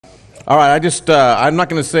All right, I'm not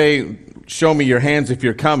going to say, show me your hands if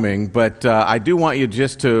you're coming, but I do want you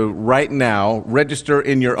just to, right now, register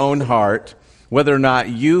in your own heart whether or not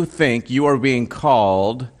you think you are being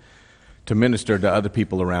called to minister to other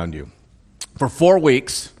people around you. For 4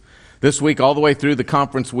 weeks, this week all the way through the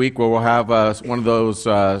conference week where we'll have one of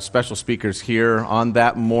those special speakers here on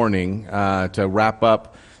that morning to wrap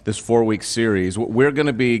up this 4-week series, we're going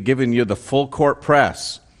to be giving you the full court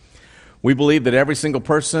press. We believe that every single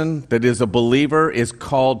person that is a believer is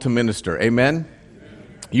called to minister. Amen?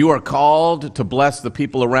 You are called to bless the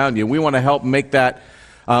people around you. We want to help make that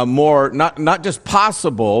more, not just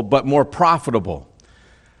possible, but more profitable.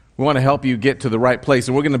 We want to help you get to the right place.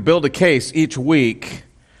 And we're going to build a case each week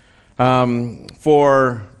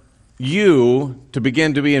for you to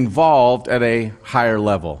begin to be involved at a higher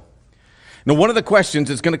level. Now, one of the questions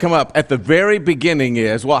that's going to come up at the very beginning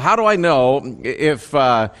is, well, how do I know if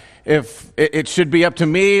it should be up to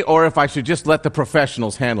me or if I should just let the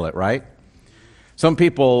professionals handle it, right? Some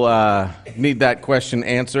people need that question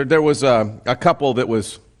answered. There was a couple that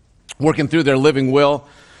was working through their living will,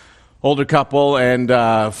 older couple, and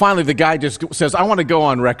finally the guy just says, I want to go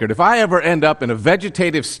on record. If I ever end up in a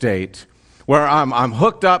vegetative state where I'm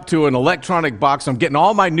hooked up to an electronic box, I'm getting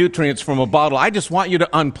all my nutrients from a bottle, I just want you to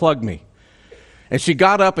unplug me. And she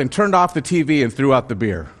got up and turned off the TV and threw out the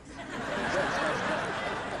beer.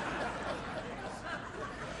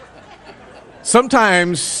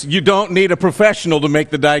 Sometimes you don't need a professional to make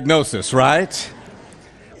the diagnosis, right?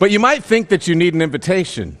 But you might think that you need an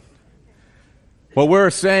invitation. What we're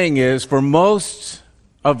saying is, for most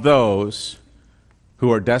of those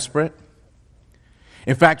who are desperate,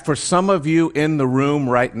 in fact, for some of you in the room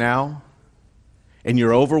right now, and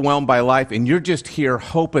you're overwhelmed by life, and you're just here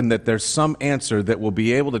hoping that there's some answer that will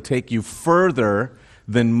be able to take you further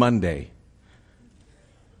than Monday.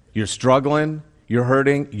 You're struggling, you're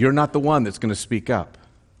hurting, you're not the one that's going to speak up.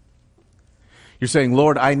 You're saying,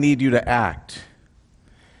 Lord, I need you to act.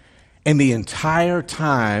 And the entire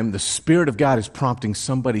time, the Spirit of God is prompting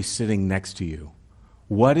somebody sitting next to you.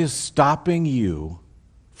 What is stopping you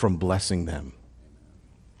from blessing them?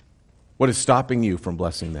 What is stopping you from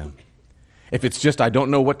blessing them? If it's just, I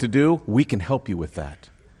don't know what to do, we can help you with that.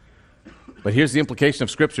 But here's the implication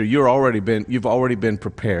of Scripture. You've already been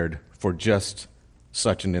prepared for just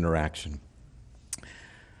such an interaction.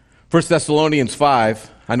 1 Thessalonians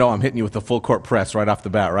 5, I know I'm hitting you with the full court press right off the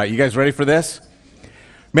bat, right? You guys ready for this?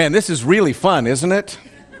 Man, this is really fun, isn't it?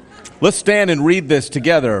 Let's stand and read this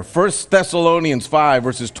together. 1 Thessalonians 5,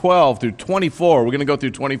 verses 12 through 24. We're going to go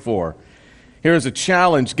through 24. Here is a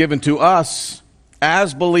challenge given to us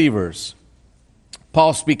as believers.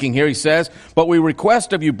 Paul speaking here, he says, but we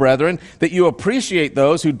request of you, brethren, that you appreciate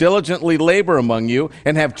those who diligently labor among you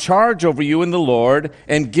and have charge over you in the Lord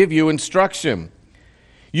and give you instruction.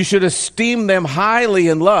 You should esteem them highly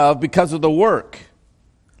in love because of the work.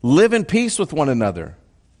 Live in peace with one another.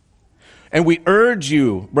 And we urge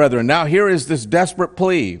you, brethren, now here is this desperate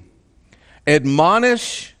plea.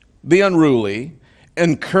 Admonish the unruly,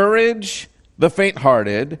 encourage the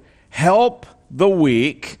faint-hearted, help the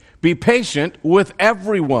weak, be patient with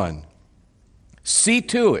everyone. See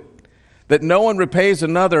to it that no one repays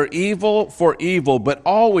another evil for evil, but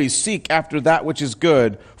always seek after that which is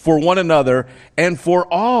good for one another and for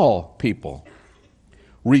all people.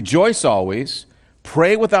 Rejoice always,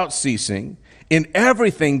 pray without ceasing, in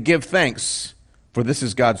everything give thanks, for this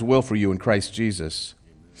is God's will for you in Christ Jesus.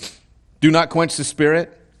 Do not quench the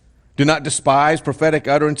Spirit. Do not despise prophetic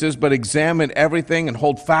utterances, but examine everything and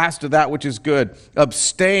hold fast to that which is good.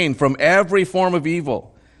 Abstain from every form of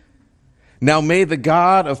evil. Now may the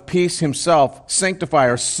God of peace himself sanctify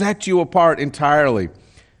or set you apart entirely.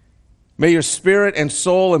 May your spirit and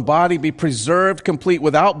soul and body be preserved complete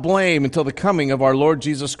without blame until the coming of our Lord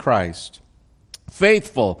Jesus Christ.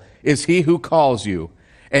 Faithful is he who calls you,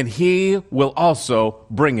 and he will also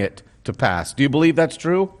bring it to pass. Do you believe that's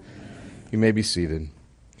true? You may be seated.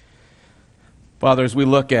 Father, as we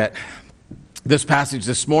look at this passage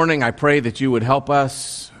this morning, I pray that you would help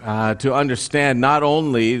us to understand not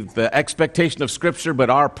only the expectation of Scripture, but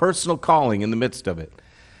our personal calling in the midst of it.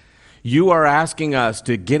 You are asking us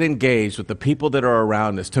to get engaged with the people that are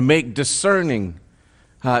around us, to make discerning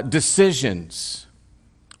decisions,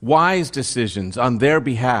 wise decisions on their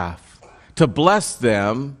behalf, to bless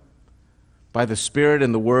them by the Spirit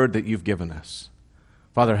and the Word that you've given us.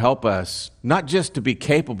 Father, help us not just to be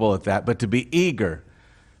capable of that, but to be eager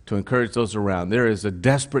to encourage those around. There is a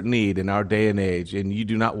desperate need in our day and age, and you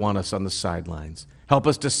do not want us on the sidelines. Help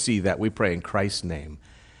us to see that, we pray in Christ's name.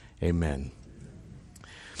 Amen.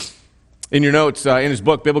 In your notes, in his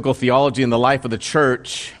book, Biblical Theology and the Life of the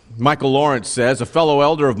Church, Michael Lawrence says, a fellow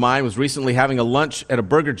elder of mine was recently having a lunch at a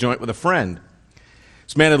burger joint with a friend.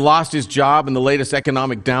 This man had lost his job in the latest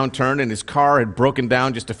economic downturn, and his car had broken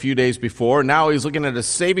down just a few days before. Now he was looking at a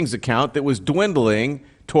savings account that was dwindling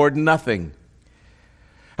toward nothing.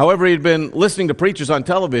 However, he had been listening to preachers on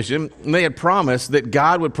television, and they had promised that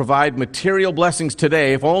God would provide material blessings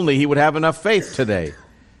today if only he would have enough faith today.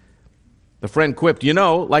 The friend quipped,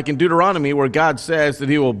 like in Deuteronomy where God says that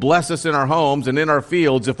he will bless us in our homes and in our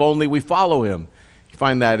fields if only we follow him. You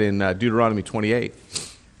find that in Deuteronomy 28.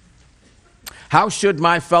 How should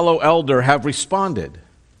my fellow elder have responded?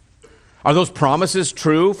 Are those promises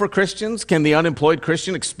true for Christians? Can the unemployed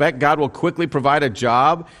Christian expect God will quickly provide a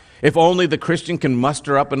job if only the Christian can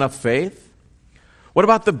muster up enough faith? What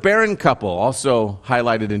about the barren couple, also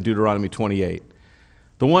highlighted in Deuteronomy 28?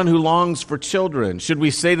 The one who longs for children. Should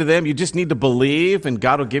we say to them, you just need to believe and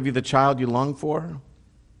God will give you the child you long for?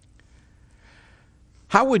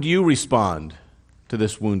 How would you respond to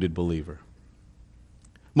this wounded believer?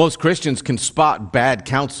 Most Christians can spot bad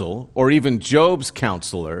counsel or even Job's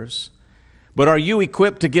counselors, but are you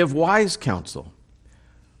equipped to give wise counsel?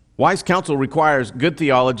 Wise counsel requires good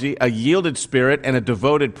theology, a yielded spirit, and a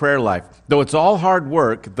devoted prayer life. Though it's all hard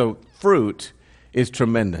work, the fruit is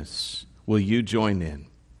tremendous. Will you join in?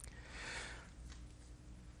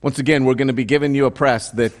 Once again, we're going to be giving you a press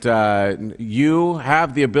that you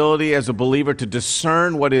have the ability as a believer to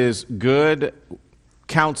discern what is good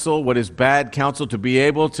counsel, what is bad counsel, to be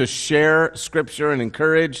able to share Scripture and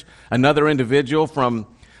encourage another individual from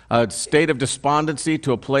a state of despondency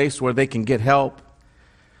to a place where they can get help.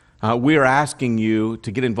 We are asking you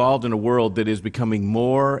to get involved in a world that is becoming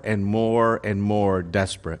more and more and more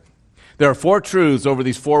desperate. There are 4 truths over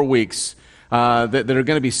these 4 weeks that are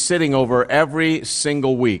going to be sitting over every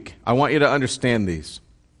single week. I want you to understand these.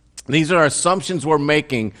 These are assumptions we're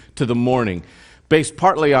making to the morning, based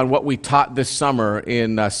partly on what we taught this summer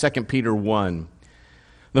in 2 Peter 1.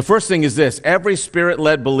 The first thing is this: every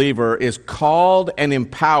Spirit-led believer is called and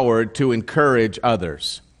empowered to encourage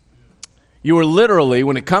others. You are literally,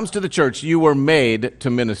 when it comes to the church, you were made to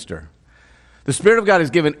minister. The Spirit of God has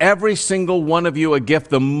given every single one of you a gift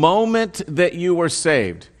the moment that you were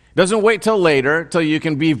saved. Doesn't wait till later, till you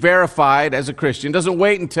can be verified as a Christian. Doesn't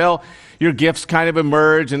wait until your gifts kind of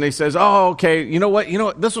emerge and they says, oh, okay, you know what,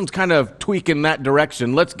 this one's kind of tweaking that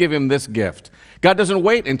direction. Let's give him this gift. God doesn't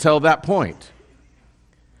wait until that point.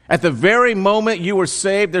 At the very moment you were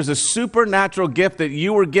saved, there's a supernatural gift that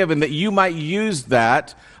you were given that you might use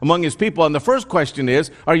that among his people. And the first question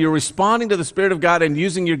is, are you responding to the Spirit of God and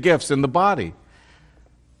using your gifts in the body?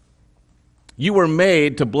 You were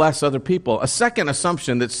made to bless other people. A second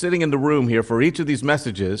assumption that's sitting in the room here for each of these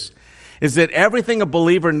messages is that everything a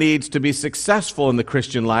believer needs to be successful in the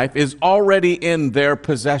Christian life is already in their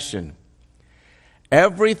possession.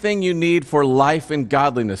 Everything you need for life and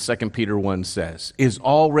godliness, 2 Peter 1 says, is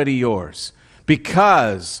already yours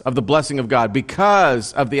because of the blessing of God,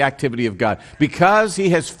 because of the activity of God, because he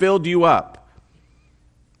has filled you up.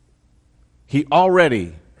 He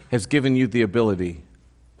already has given you the ability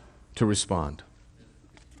to respond.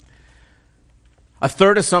 A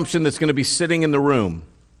third assumption that's going to be sitting in the room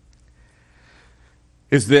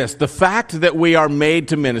is this: the fact that we are made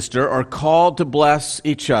to minister or called to bless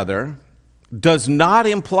each other does not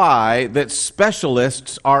imply that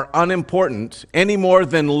specialists are unimportant any more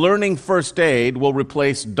than learning first aid will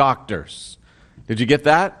replace doctors. Did you get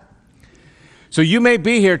that? So you may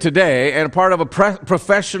be here today and a part of a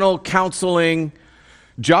professional counseling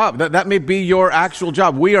job. That may be your actual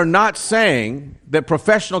job. We are not saying that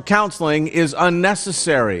professional counseling is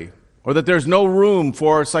unnecessary or that there's no room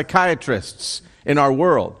for psychiatrists in our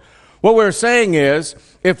world. What we're saying is,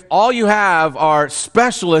 if all you have are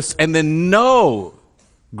specialists and then no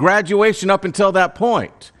graduation up until that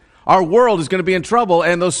point, our world is going to be in trouble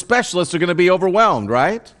and those specialists are going to be overwhelmed,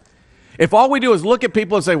 right? If all we do is look at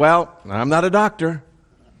people and say, well, I'm not a doctor,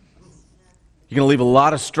 you're going to leave a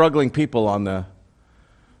lot of struggling people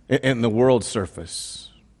in the world's surface.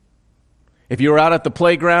 If you were out at the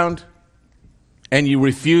playground and you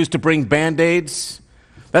refuse to bring Band-Aids,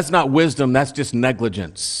 that's not wisdom, that's just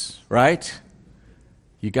negligence, right?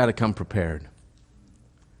 You got to come prepared.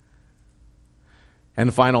 And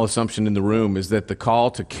the final assumption in the room is that the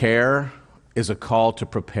call to care is a call to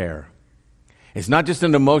prepare. It's not just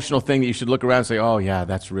an emotional thing that you should look around and say, oh yeah,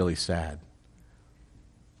 that's really sad.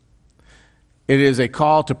 It is a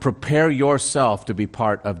call to prepare yourself to be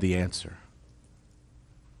part of the answer.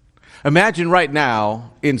 Imagine right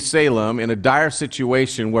now in Salem in a dire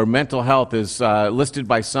situation where mental health is listed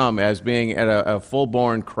by some as being at a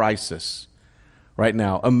full-born crisis. right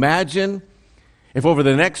now. Imagine if over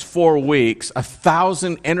the next 4 weeks,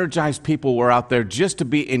 1,000 energized people were out there just to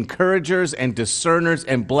be encouragers and discerners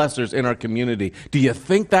and blessers in our community. Do you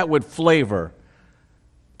think that would flavor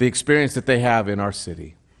the experience that they have in our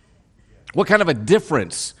city? What kind of a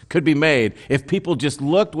difference could be made if people just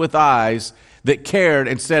looked with eyes that cared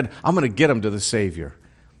and said, I'm going to get them to the Savior?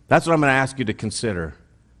 That's what I'm going to ask you to consider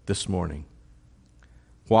this morning.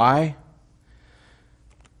 Why?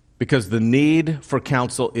 Because the need for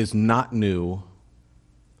counsel is not new,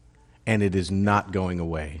 and it is not going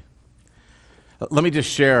away. Let me just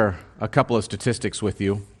share a couple of statistics with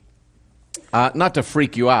you. Not to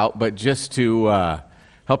freak you out, but just to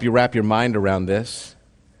help you wrap your mind around this.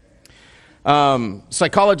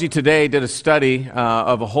 Psychology Today did a study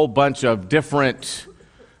of a whole bunch of different,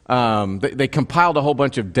 they compiled a whole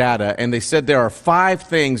bunch of data, and they said there are 5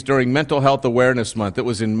 things during Mental Health Awareness Month, that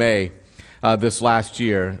was in May, this last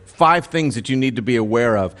year. 5 things that you need to be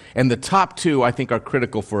aware of. And the top 2, I think, are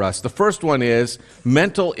critical for us. The first one is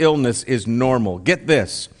mental illness is normal. Get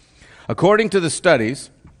this. According to the studies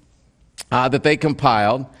that they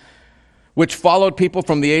compiled, which followed people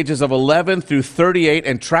from the ages of 11 through 38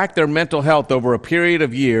 and tracked their mental health over a period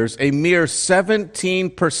of years, a mere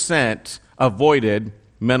 17% avoided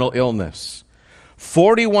mental illness.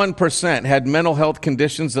 41% had mental health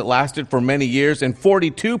conditions that lasted for many years, and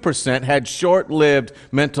 42% had short-lived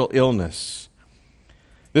mental illness.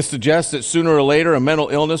 This suggests that sooner or later a mental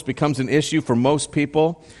illness becomes an issue for most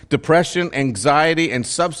people. Depression, anxiety, and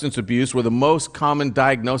substance abuse were the most common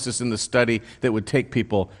diagnosis in the study that would take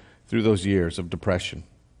people through those years of depression.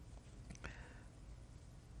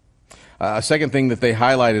 A second thing that they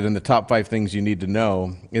highlighted in the top 5 things you need to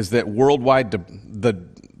know is that worldwide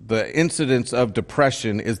the incidence of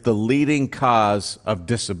depression is the leading cause of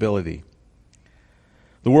disability.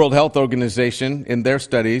 The World Health Organization, in their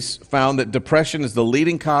studies, found that depression is the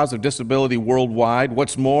leading cause of disability worldwide.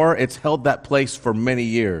 What's more, it's held that place for many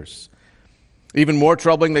years. Even more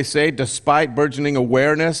troubling, they say, despite burgeoning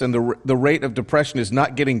awareness and the rate of depression is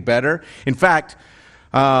not getting better. In fact,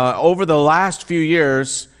 over the last few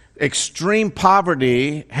years, extreme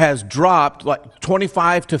poverty has dropped like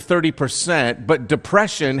 25 to 30%, but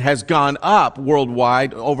depression has gone up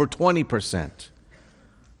worldwide over 20%.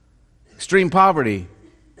 Extreme poverty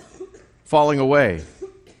falling away.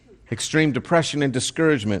 Extreme depression and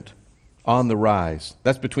discouragement on the rise.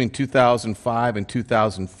 That's between 2005 and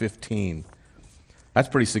 2015. That's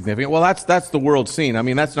pretty significant. Well, that's the world scene. I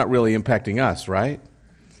mean, that's not really impacting us, right?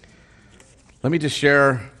 Let me just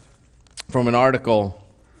share from an article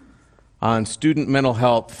on student mental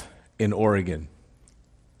health in Oregon.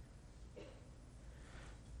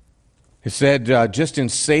 It said just in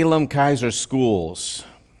Salem-Keizer schools,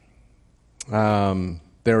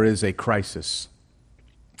 there is a crisis.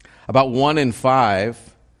 About 1 in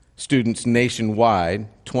 5 students nationwide,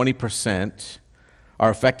 20%, are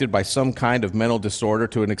affected by some kind of mental disorder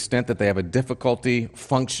to an extent that they have a difficulty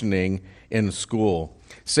functioning in school.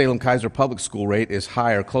 Salem-Keizer public school rate is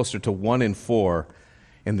higher, closer to 1 in 4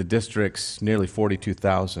 in the district's nearly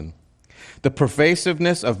 42,000. The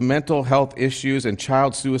pervasiveness of mental health issues and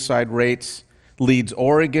child suicide rates leads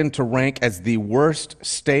Oregon to rank as the worst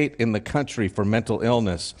state in the country for mental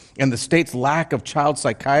illness. And the state's lack of child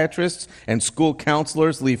psychiatrists and school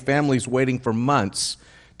counselors leave families waiting for months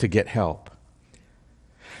to get help.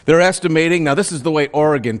 They're estimating, now this is the way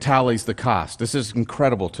Oregon tallies the cost. This is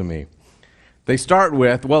incredible to me. They start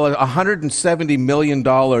with, $170 million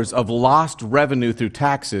of lost revenue through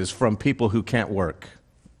taxes from people who can't work.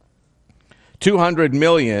 $200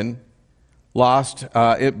 million lost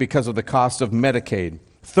because of the cost of Medicaid.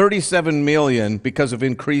 $37 million because of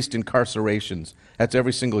increased incarcerations. That's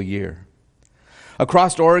every single year.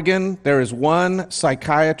 Across Oregon, there is 1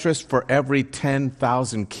 psychiatrist for every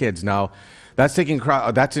 10,000 kids. Now, that's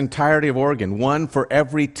entirety of Oregon. 1 for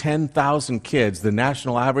every 10,000 kids. The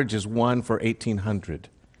national average is 1 for 1,800.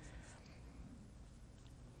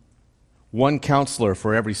 1 counselor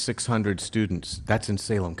for every 600 students. That's in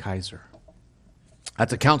Salem-Keizer.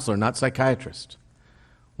 That's a counselor, not psychiatrist.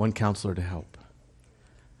 1 counselor to help.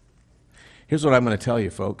 Here's what I'm going to tell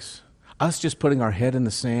you, folks. Us just putting our head in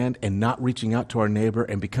the sand and not reaching out to our neighbor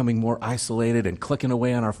and becoming more isolated and clicking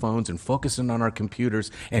away on our phones and focusing on our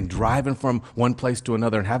computers and driving from one place to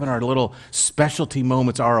another and having our little specialty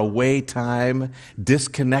moments, our away time,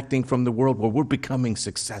 disconnecting from the world, where we're becoming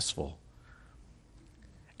successful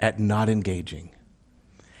at not engaging.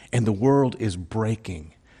 And the world is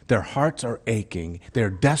breaking. Their hearts are aching.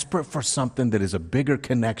 They're desperate for something that is a bigger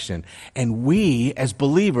connection. And we, as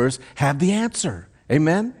believers, have the answer.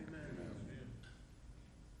 Amen?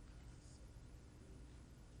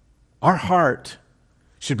 Our heart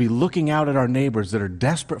should be looking out at our neighbors that are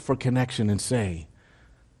desperate for connection and say,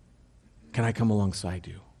 can I come alongside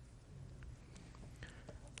you?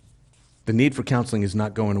 The need for counseling is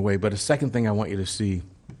not going away, but a second thing I want you to see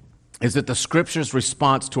is that the Scripture's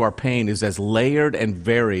response to our pain is as layered and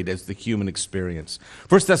varied as the human experience.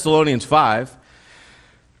 1 Thessalonians 5,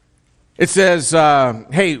 it says,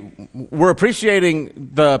 hey, we're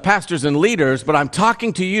appreciating the pastors and leaders, but I'm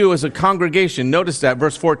talking to you as a congregation. Notice that,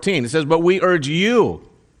 verse 14. It says, but we urge you,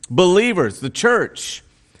 believers, the church,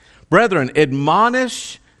 brethren,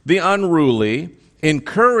 admonish the unruly,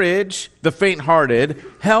 encourage the faint-hearted,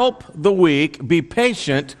 help the weak, be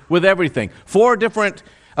patient with everything. 4 different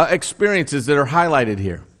experiences that are highlighted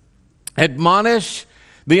here. Admonish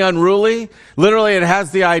the unruly, literally it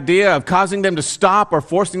has the idea of causing them to stop or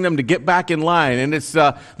forcing them to get back in line. And it's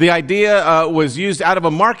the idea was used out of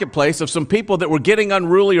a marketplace of some people that were getting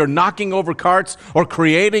unruly or knocking over carts or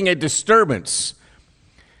creating a disturbance.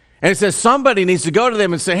 And it says somebody needs to go to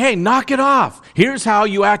them and say, hey, knock it off. Here's how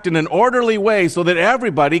you act in an orderly way so that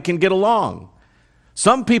everybody can get along.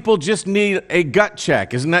 Some people just need a gut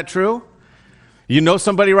check. Isn't that true? You know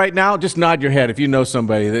somebody right now? Just nod your head if you know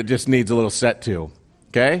somebody that just needs a little set to.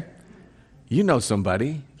 Okay? You know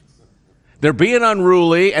somebody. They're being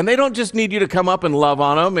unruly, and they don't just need you to come up and love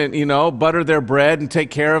on them and, butter their bread and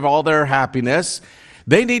take care of all their happiness.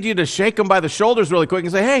 They need you to shake them by the shoulders really quick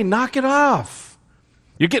and say, hey, knock it off.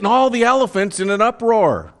 You're getting all the elephants in an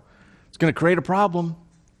uproar. It's going to create a problem.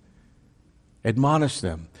 Admonish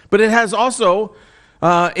them. But it has also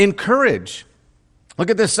encourage. Look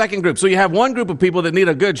at this second group. So you have one group of people that need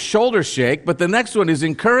a good shoulder shake, but the next one is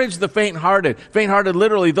encourage the faint-hearted. Faint-hearted,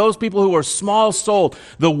 literally, those people who are small-souled.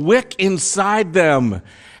 The wick inside them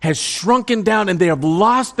has shrunken down and they have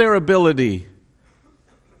lost their ability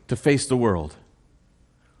to face the world.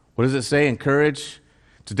 What does it say? Encourage?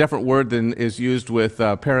 It's a different word than is used with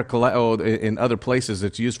parakaleo in other places.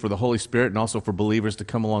 It's used for the Holy Spirit and also for believers to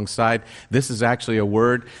come alongside. This is actually a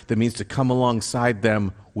word that means to come alongside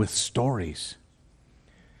them with stories.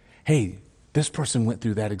 Hey, this person went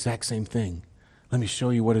through that exact same thing. Let me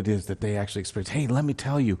show you what it is that they actually experienced. Hey, let me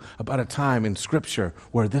tell you about a time in Scripture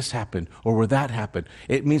where this happened or where that happened.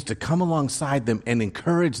 It means to come alongside them and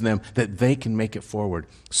encourage them that they can make it forward.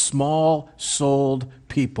 Small-souled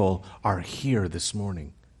people are here this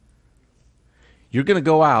morning. You're going to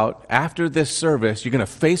go out after this service, you're going to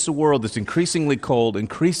face a world that's increasingly cold,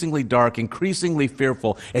 increasingly dark, increasingly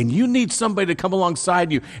fearful, and you need somebody to come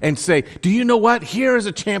alongside you and say, do you know what? Here is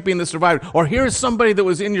a champion that survived, or here is somebody that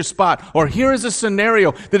was in your spot, or here is a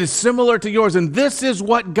scenario that is similar to yours, and this is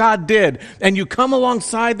what God did. And you come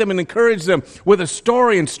alongside them and encourage them with a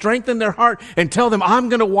story and strengthen their heart and tell them, I'm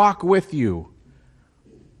going to walk with you.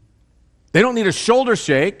 They don't need a shoulder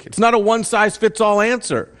shake. It's not a one-size-fits-all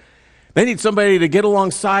answer. They need somebody to get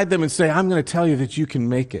alongside them and say, I'm going to tell you that you can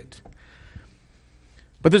make it.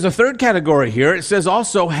 But there's a third category here. It says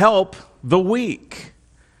also help the weak.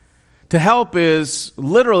 To help is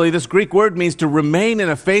literally, this Greek word means to remain in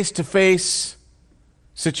a face-to-face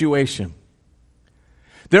situation.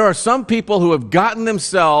 There are some people who have gotten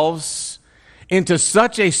themselves into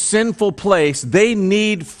such a sinful place, they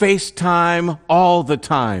need FaceTime all the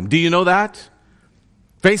time. Do you know that?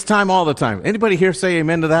 FaceTime all the time. Anybody here say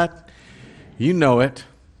amen to that? You know it.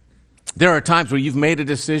 There are times where you've made a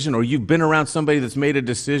decision or you've been around somebody that's made a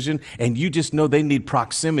decision and you just know they need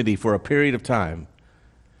proximity for a period of time.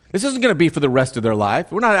 This isn't going to be for the rest of their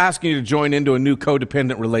life. We're not asking you to join into a new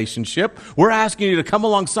codependent relationship. We're asking you to come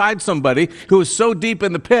alongside somebody who is so deep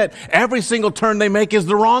in the pit, every single turn they make is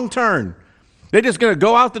the wrong turn. They're just going to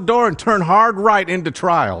go out the door and turn hard right into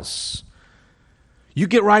trials. You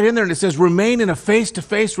get right in there and it says remain in a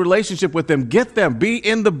face-to-face relationship with them. Get them. Be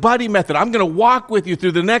in the buddy method. I'm going to walk with you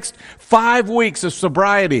through the next 5 weeks of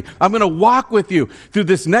sobriety. I'm going to walk with you through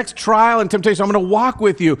this next trial and temptation. I'm going to walk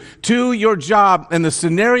with you to your job and the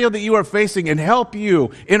scenario that you are facing and help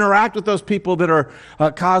you interact with those people that are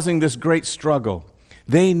causing this great struggle.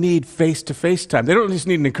 They need face-to-face time. They don't just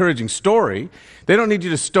need an encouraging story. They don't need you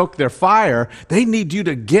to stoke their fire. They need you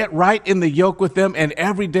to get right in the yoke with them and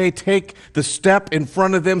every day take the step in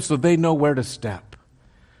front of them so they know where to step.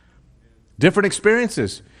 Different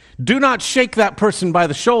experiences. Do not shake that person by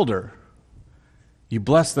the shoulder. You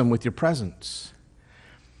bless them with your presence.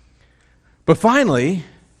 But finally,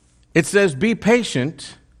 it says be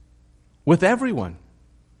patient with everyone.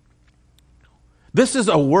 This is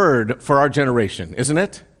a word for our generation, isn't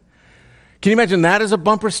it? Can you imagine that as a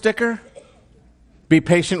bumper sticker? Be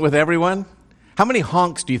patient with everyone. How many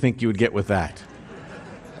honks do you think you would get with that?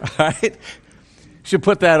 Right? Should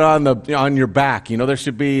put that on your back. There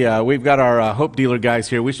should be, we've got our Hope Dealer guys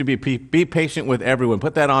here. We should be patient with everyone.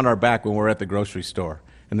 Put that on our back when we're at the grocery store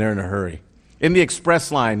and they're in a hurry. In the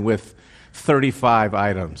express line with 35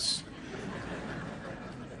 items.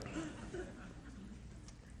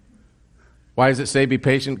 Why does it say be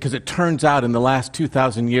patient? Because it turns out in the last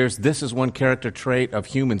 2,000 years, this is one character trait of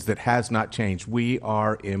humans that has not changed. We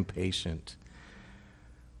are impatient.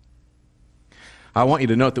 I want you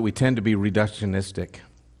to note that we tend to be reductionistic.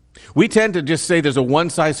 We tend to just say there's a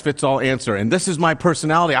one-size-fits-all answer, and this is my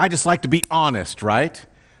personality. I just like to be honest, right?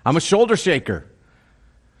 I'm a shoulder shaker.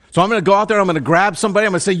 So I'm going to go out there, I'm going to grab somebody,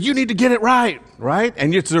 I'm going to say, you need to get it right?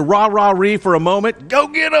 And it's a rah-rah-ree for a moment. Go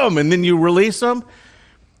get them! And then you release them,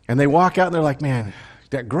 and they walk out, and they're like, man,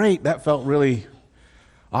 great, that felt really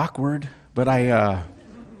awkward, but I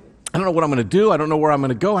don't know what I'm going to do. I don't know where I'm going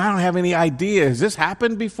to go. I don't have any idea. Has this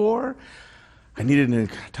happened before? I needed an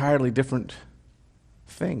entirely different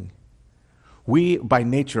thing. We, by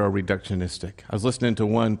nature, are reductionistic. I was listening to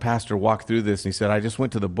one pastor walk through this, and he said, I just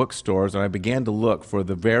went to the bookstores, and I began to look for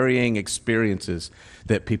the varying experiences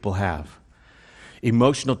that people have,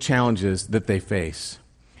 emotional challenges that they face.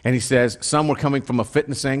 And he says, some were coming from a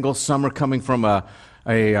fitness angle, some are coming from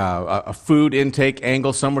a food intake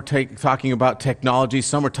angle, some were talking about technology,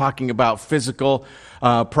 some were talking about physical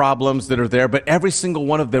problems that are there, but every single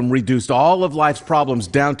one of them reduced all of life's problems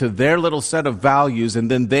down to their little set of values, and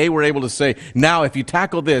then they were able to say, now if you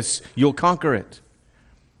tackle this, you'll conquer it.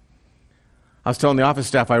 I was telling the office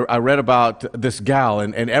staff, I read about this gal,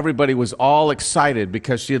 and everybody was all excited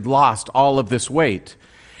because she had lost all of this weight.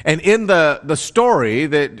 And in the story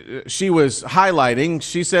that she was highlighting,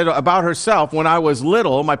 she said about herself, when I was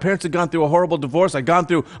little, my parents had gone through a horrible divorce. I'd gone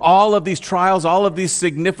through all of these trials, all of these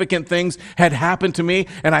significant things had happened to me,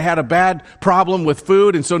 and I had a bad problem with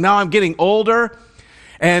food. And so now I'm getting older,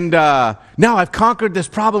 and now I've conquered this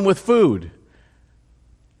problem with food.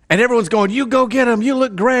 And everyone's going, you go get them, you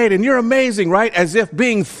look great, and you're amazing, right? As if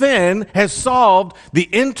being thin has solved the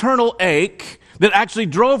internal ache that actually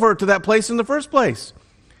drove her to that place in the first place.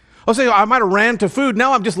 I'll say, I might have ran to food.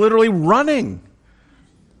 Now I'm just literally running.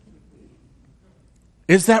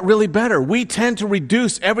 Is that really better? We tend to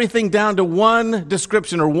reduce everything down to one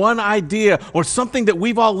description or one idea or something that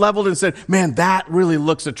we've all leveled and said, man, that really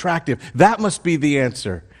looks attractive. That must be the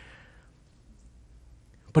answer.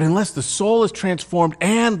 But unless the soul is transformed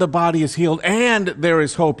and the body is healed and there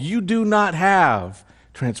is hope, you do not have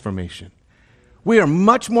transformation. We are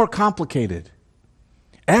much more complicated.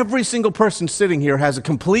 Every single person sitting here has a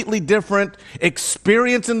completely different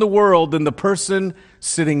experience in the world than the person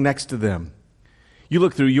sitting next to them. You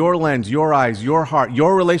look through your lens, your eyes, your heart,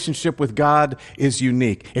 your relationship with God is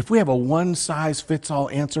unique. If we have a one-size-fits-all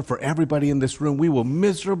answer for everybody in this room, we will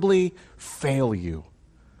miserably fail you.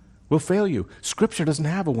 We'll fail you. Scripture doesn't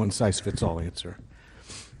have a one-size-fits-all answer.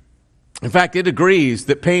 In fact, it agrees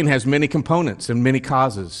that pain has many components and many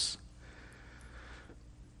causes.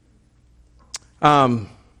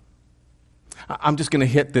 I'm just going to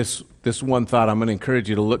hit this one thought. I'm going to encourage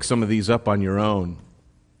you to look some of these up on your own.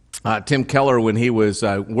 Tim Keller, when he was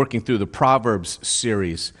working through the Proverbs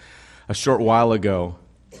series a short while ago,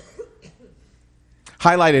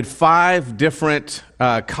 highlighted 5 different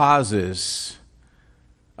causes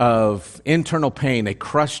of internal pain, a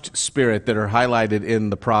crushed spirit, that are highlighted in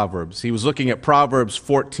the Proverbs. He was looking at Proverbs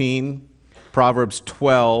 14, Proverbs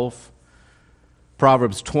 12,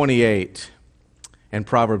 Proverbs 28, and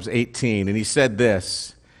Proverbs 18. And he said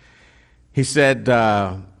this. He said,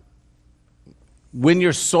 when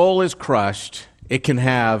your soul is crushed, it can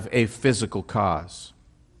have a physical cause.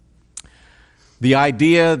 The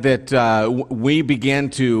idea that we begin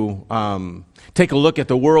to take a look at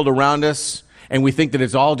the world around us and we think that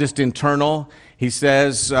it's all just internal. He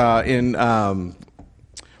says in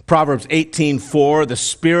Proverbs 18:4, the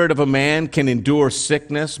spirit of a man can endure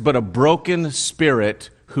sickness, but a broken spirit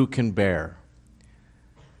who can bear?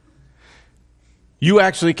 You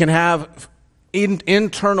actually can have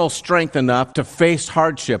internal strength enough to face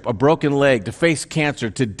hardship, a broken leg, to face cancer,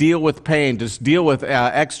 to deal with pain, to deal with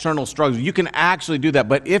external struggles. You can actually do that.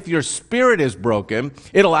 But if your spirit is broken,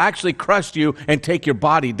 it'll actually crush you and take your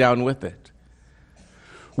body down with it.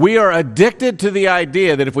 We are addicted to the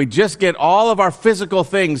idea that if we just get all of our physical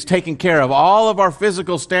things taken care of, all of our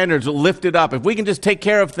physical standards lifted up, if we can just take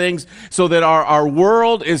care of things so that our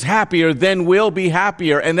world is happier, then we'll be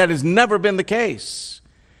happier. And that has never been the case.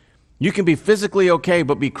 You can be physically okay,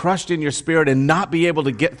 but be crushed in your spirit and not be able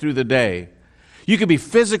to get through the day. You can be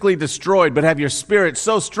physically destroyed, but have your spirit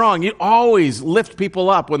so strong, you always lift people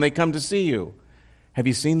up when they come to see you. Have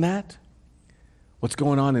you seen that? What's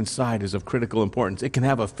going on inside is of critical importance. It can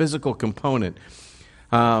have a physical component.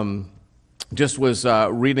 just was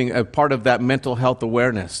reading a part of that mental health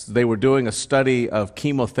awareness. They were doing a study of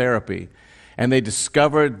chemotherapy, and they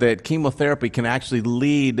discovered that chemotherapy can actually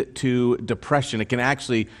lead to depression. It can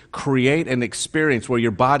actually create an experience where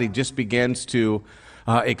your body just begins to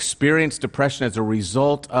experience depression as a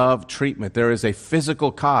result of treatment. There is a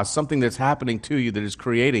physical cause, something that's happening to you that is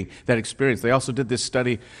creating that experience. They also did this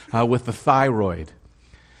study with the thyroid.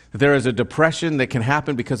 There is a depression that can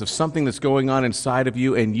happen because of something that's going on inside of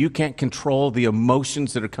you, and you can't control the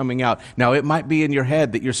emotions that are coming out. Now, it might be in your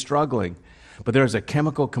head that you're struggling, but there is a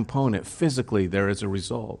chemical component. Physically, there is a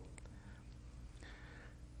result.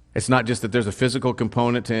 It's not just that there's a physical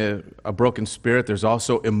component to a broken spirit. There's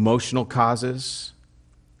also emotional causes.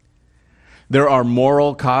 There are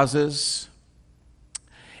moral causes.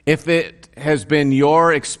 If it has been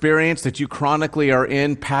your experience that you chronically are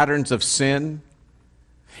in patterns of sin,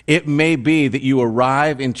 it may be that you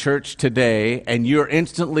arrive in church today and you're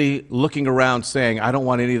instantly looking around saying, I don't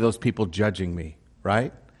want any of those people judging me,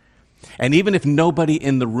 right? And even if nobody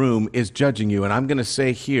in the room is judging you, and I'm going to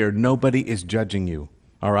say here, nobody is judging you,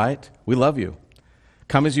 all right? We love you.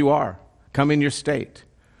 Come as you are. Come in your state.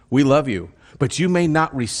 We love you. But you may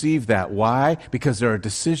not receive that. Why? Because there are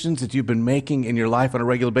decisions that you've been making in your life on a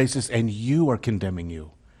regular basis, and you are condemning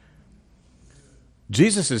you.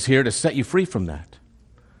 Jesus is here to set you free from that.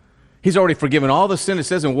 He's already forgiven all the sin, it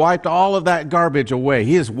says, and wiped all of that garbage away.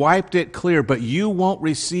 He has wiped it clear, but you won't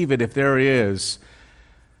receive it if there is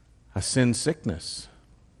a sin sickness,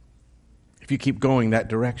 if you keep going that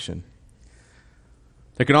direction.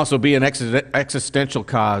 There can also be an existential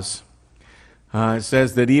cause. It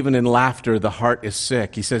says that even in laughter, the heart is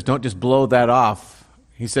sick. He says, don't just blow that off.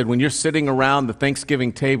 He said, when you're sitting around the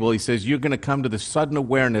Thanksgiving table, he says, you're going to come to the sudden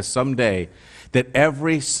awareness someday that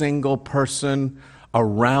every single person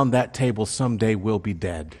around that table someday will be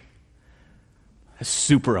dead. That's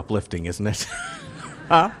super uplifting, isn't it?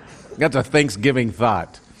 Huh? That's a Thanksgiving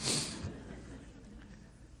thought.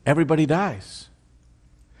 Everybody dies.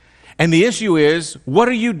 And the issue is, what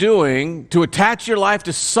are you doing to attach your life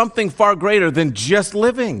to something far greater than just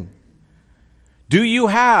living? Do you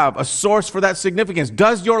have a source for that significance?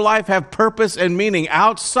 Does your life have purpose and meaning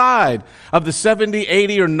outside of the 70,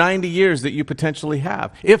 80, or 90 years that you potentially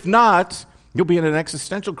have? If not, you'll be in an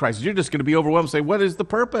existential crisis. You're just going to be overwhelmed and say, what is the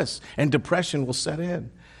purpose? And depression will set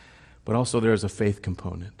in. But also there is a faith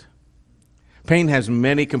component. Pain has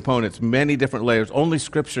many components, many different layers. Only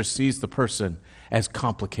Scripture sees the person as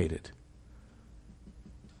complicated.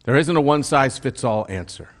 There isn't a one-size-fits-all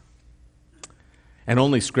answer. And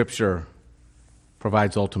only Scripture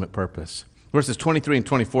provides ultimate purpose. Verses 23 and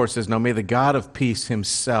 24 says, now may the God of peace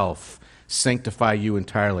himself sanctify you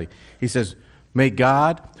entirely. He says, may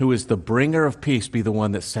God, who is the bringer of peace, be the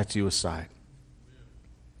one that sets you aside.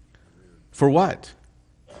 For what?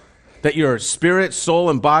 That your spirit, soul,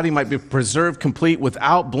 and body might be preserved complete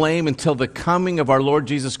without blame until the coming of our Lord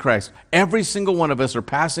Jesus Christ. Every single one of us are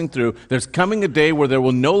passing through. There's coming a day where there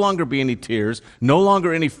will no longer be any tears, no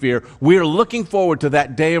longer any fear. We are looking forward to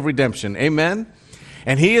that day of redemption. Amen?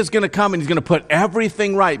 And he is going to come and he's going to put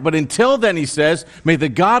everything right. But until then, he says, may the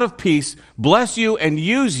God of peace bless you and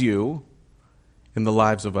use you in the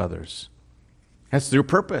lives of others. That's your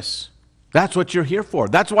purpose. That's what you're here for.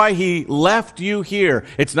 That's why he left you here.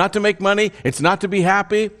 It's not to make money. It's not to be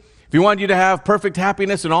happy. If he wanted you to have perfect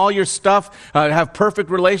happiness and all your stuff, have perfect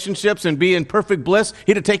relationships and be in perfect bliss,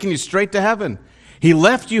 he'd have taken you straight to heaven. He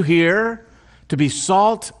left you here to be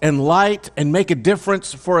salt and light and make a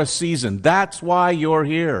difference for a season. That's why you're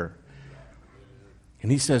here. And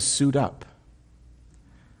he says, suit up.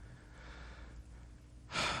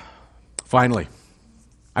 Finally,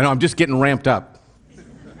 I know I'm just getting ramped up.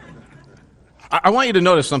 I want you to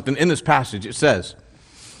notice something in this passage. It says,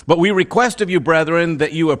 but we request of you, brethren,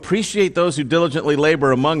 that you appreciate those who diligently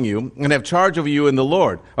labor among you and have charge of you in the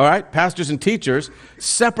Lord. All right, pastors and teachers,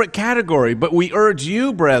 separate category. But we urge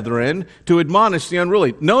you, brethren, to admonish the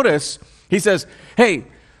unruly. Notice, he says, hey,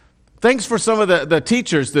 thanks for some of the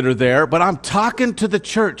teachers that are there, but I'm talking to the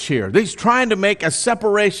church here. He's trying to make a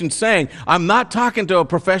separation, saying, I'm not talking to a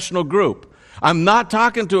professional group. I'm not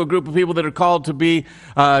talking to a group of people that are called to be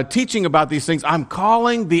teaching about these things. I'm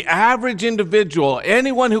calling the average individual,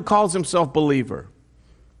 anyone who calls himself believer.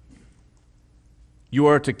 You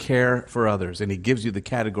are to care for others, and he gives you the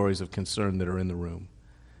categories of concern that are in the room.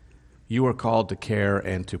 You are called to care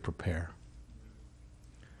and to prepare.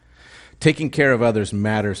 Taking care of others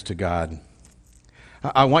matters to God.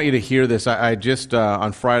 I want you to hear this. I just,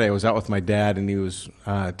 on Friday, I was out with my dad, and he was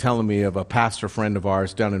telling me of a pastor friend of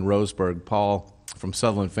ours down in Roseburg, Paul from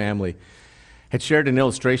Sutherland Family, had shared an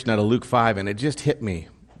illustration out of Luke 5, and it just hit me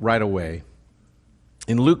right away.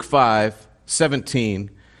 In Luke 5:17,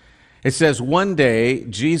 it says, one day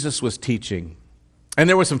Jesus was teaching, and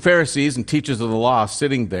there were some Pharisees and teachers of the law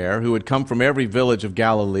sitting there who had come from every village of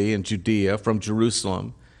Galilee and Judea, from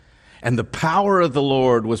Jerusalem. And the power of the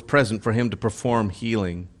Lord was present for him to perform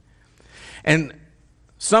healing. And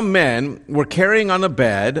some men were carrying on a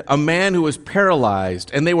bed a man who was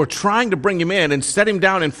paralyzed, and they were trying to bring him in and set him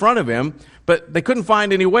down in front of him, but they couldn't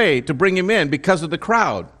find any way to bring him in because of the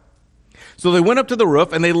crowd. So they went up to the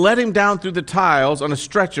roof, and they let him down through the tiles on a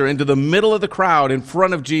stretcher into the middle of the crowd in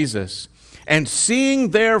front of Jesus. And seeing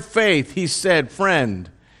their faith, he said, "Friend,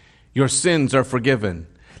 your sins are forgiven."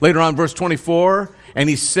 Later on, verse 24, and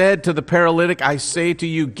he said to the paralytic, "I say to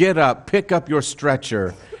you, get up, pick up your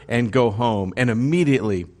stretcher, and go home." And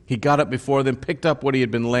immediately he got up before them, picked up what he had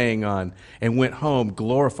been laying on, and went home,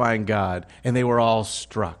 glorifying God. And they were all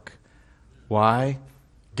struck. Why?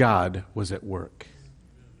 God was at work.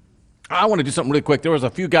 I want to do something really quick. There was a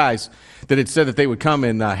few guys that had said that they would come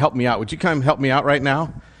and help me out. Would you come help me out right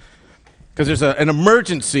now? Because there's an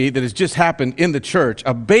emergency that has just happened in the church.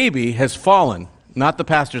 A baby has fallen. Not the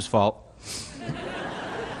pastor's fault.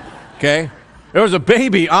 Okay? There was a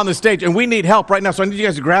baby on the stage, and we need help right now. So I need you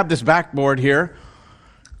guys to grab this backboard here.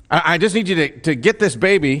 I just need you to get this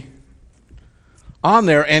baby on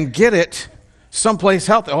there and get it someplace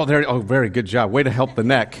healthy. Oh, there. Oh, very good job. Way to help the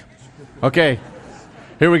neck. Okay.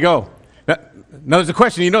 Here we go. Now there's a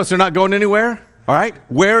question. You notice they're not going anywhere? All right.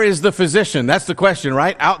 Where is the physician? That's the question,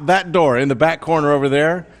 right? Out that door in the back corner over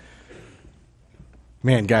there.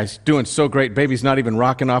 Man, guys, doing so great. Baby's not even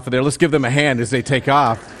rocking off of there. Let's give them a hand as they take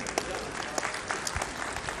off.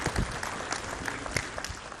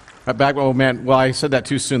 Back, oh man, well, I said that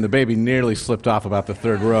too soon. The baby nearly slipped off about the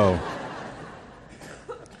third row.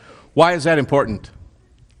 Why is that important?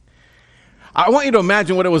 I want you to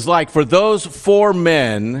imagine what it was like for those four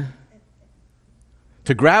men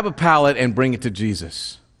to grab a pallet and bring it to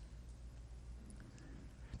Jesus.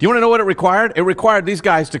 Do you want to know what it required? It required these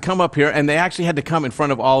guys to come up here, and they actually had to come in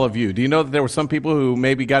front of all of you. Do you know that there were some people who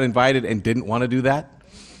maybe got invited and didn't want to do that?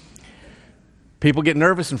 People get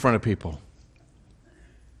nervous in front of people.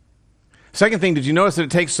 Second thing, did you notice that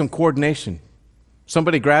it takes some coordination?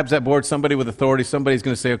 Somebody grabs that board, somebody with authority, somebody's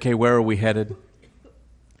going to say, okay, where are we headed?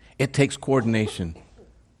 It takes coordination.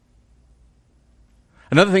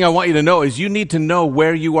 Another thing I want you to know is you need to know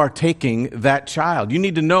where you are taking that child. You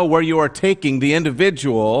need to know where you are taking the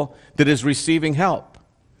individual that is receiving help.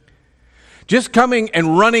 Just coming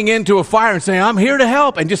and running into a fire and saying, I'm here to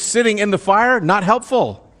help, and just sitting in the fire, not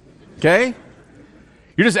helpful. Okay?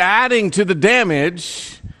 You're just adding to the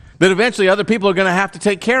damage that eventually other people are going to have to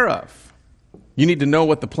take care of. You need to know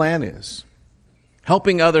what the plan is.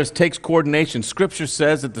 Helping others takes coordination. Scripture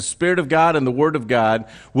says that the Spirit of God and the Word of God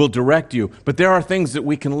will direct you. But there are things that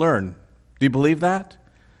we can learn. Do you believe that?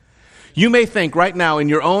 You may think right now in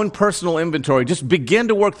your own personal inventory, just begin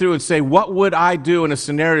to work through and say, what would I do in a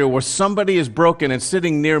scenario where somebody is broken and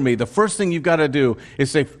sitting near me? The first thing you've got to do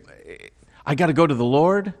is say, I got to go to the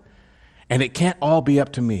Lord, and it can't all be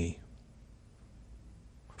up to me.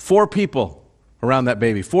 4 people around that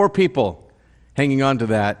baby. 4 people hanging on to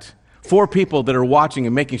that. 4 people that are watching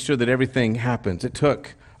and making sure that everything happens. It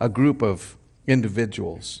took a group of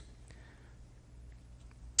individuals.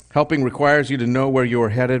 Helping requires you to know where you are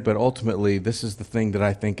headed, but ultimately, this is the thing that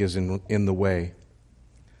I think is in the way.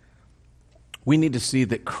 We need to see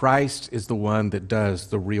that Christ is the one that does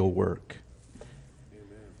the real work.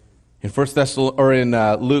 In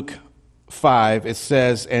Luke 5, it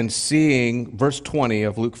says, and seeing, verse 20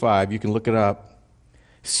 of Luke 5, you can look it up,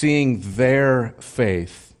 seeing their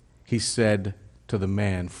faith, he said to the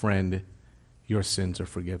man, friend, your sins are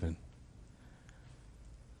forgiven.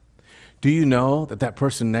 Do you know that that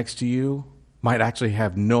person next to you might actually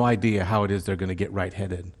have no idea how it is they're going to get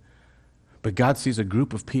right-headed? But God sees a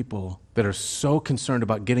group of people that are so concerned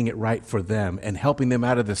about getting it right for them and helping them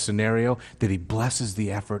out of the scenario that he blesses the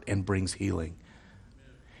effort and brings healing.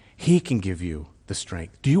 He can give you the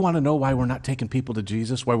strength. Do you want to know why we're not taking people to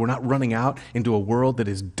Jesus? Why we're not running out into a world that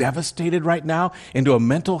is devastated right now, into a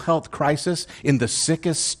mental health crisis, in the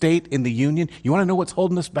sickest state in the union? You want to know what's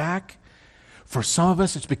holding us back? For some of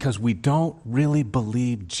us, it's because we don't really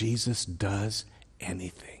believe Jesus does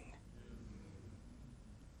anything.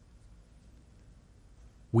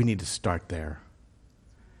 We need to start there.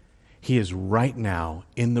 He is right now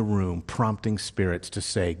in the room prompting spirits to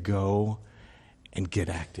say, go and get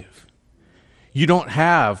active. You don't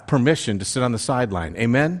have permission to sit on the sideline.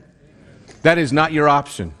 Amen? That is not your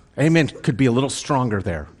option. Amen could be a little stronger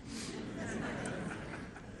there.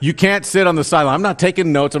 You can't sit on the sideline. I'm not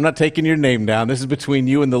taking notes. I'm not taking your name down. This is between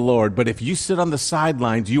you and the Lord. But if you sit on the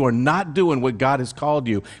sidelines, you are not doing what God has called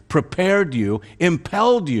you, prepared you,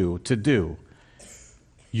 impelled you to do.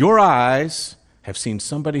 Your eyes have seen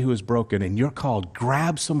somebody who is broken, and you're called,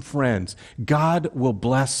 grab some friends. God will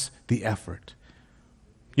bless the effort.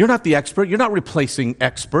 You're not the expert. You're not replacing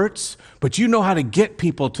experts, but you know how to get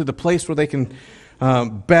people to the place where they can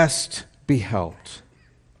best be helped.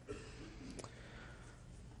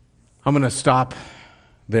 I'm going to stop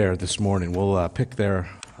there this morning. We'll pick there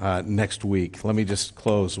next week. Let me just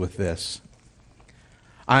close with this.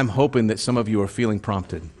 I'm hoping that some of you are feeling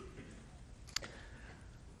prompted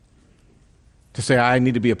to say, I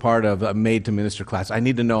need to be a part of a Made to Minister class. I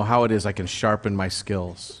need to know how it is I can sharpen my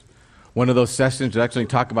skills. One of those sessions that actually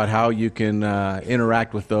talk about how you can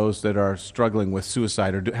interact with those that are struggling with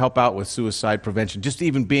suicide or help out with suicide prevention, just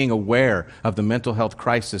even being aware of the mental health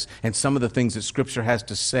crisis and some of the things that Scripture has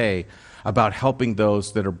to say about helping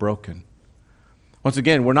those that are broken. Once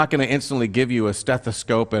again, we're not going to instantly give you a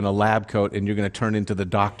stethoscope and a lab coat and you're going to turn into the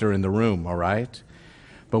doctor in the room, all right?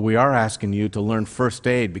 But we are asking you to learn first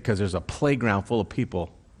aid because there's a playground full of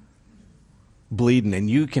people bleeding, and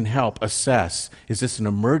you can help assess, is this an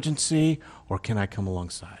emergency or can I come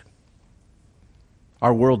alongside?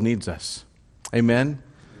 Our world needs us. Amen?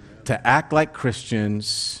 To act like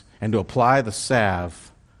Christians and to apply the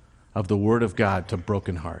salve of the Word of God to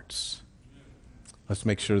broken hearts. Let's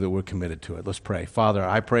make sure that we're committed to it. Let's pray. Father,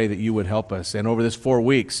 I pray that you would help us, and over this 4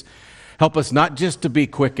 weeks, help us not just to be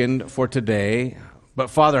quickened for today, but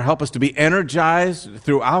Father, help us to be energized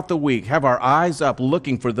throughout the week, have our eyes up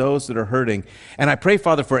looking for those that are hurting. And I pray,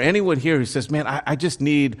 Father, for anyone here who says, man, I just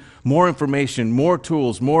need more information, more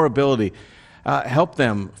tools, more ability. Help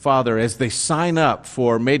them, Father, as they sign up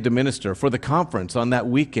for Made to Minister, for the conference on that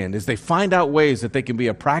weekend, as they find out ways that they can be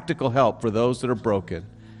a practical help for those that are broken.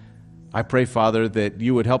 I pray, Father, that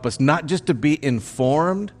you would help us not just to be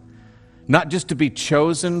informed, not just to be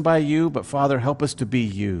chosen by you, but Father, help us to be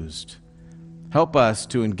used. Help us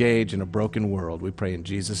to engage in a broken world. We pray in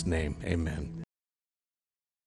Jesus' name. Amen.